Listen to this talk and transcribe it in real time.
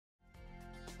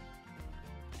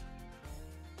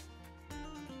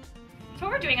So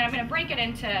what we're doing, and I'm going to break it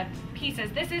into pieces.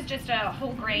 This is just a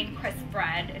whole grain crisp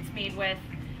bread. It's made with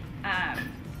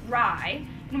rye.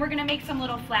 And we're going to make some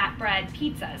little flatbread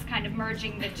pizzas, kind of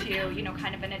merging the two, you know,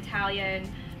 kind of an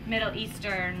Italian, Middle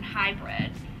Eastern hybrid.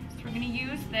 So we're going to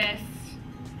use this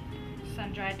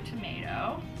sun-dried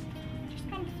tomato. Just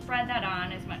kind of spread that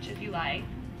on as much as you like.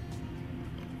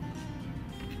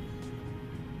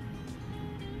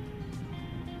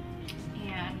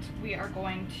 And we are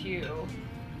going to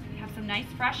have some nice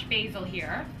fresh basil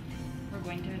here. We're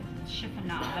going to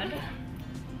chiffonade,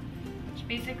 which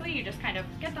basically you just kind of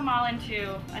get them all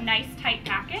into a nice tight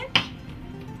package.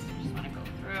 Just want to go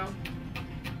through.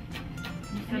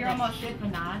 And you're almost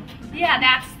chiffonade. Yeah,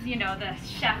 that's, you know, the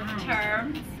chef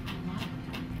term.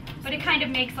 But it kind of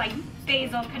makes like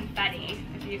basil confetti,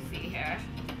 if you see here.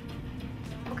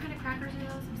 What kind of crackers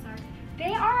are those? I'm sorry.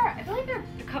 They are, I believe they're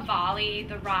the cavalli,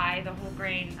 the rye, the whole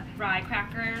grain rye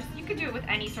crackers. You could do it with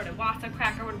any sort of wassa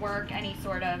cracker would work, any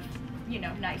sort of, you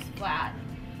know, nice flat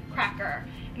cracker.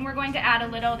 And we're going to add a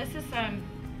little, this is some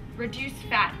reduced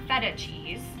fat feta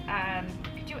cheese.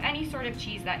 You could do any sort of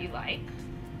cheese that you like.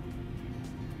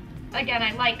 Again,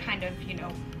 I like kind of, you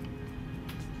know,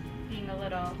 thinking a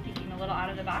little out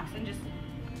of the box and just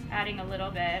adding a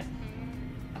little bit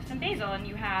of some basil. And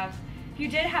you have, if you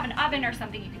did have an oven or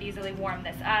something, you could easily warm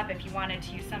this up. If you wanted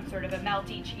to use some sort of a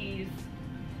melty cheese,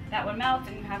 that would melt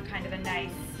and you have kind of a nice,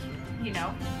 you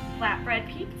know,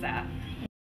 flatbread pizza.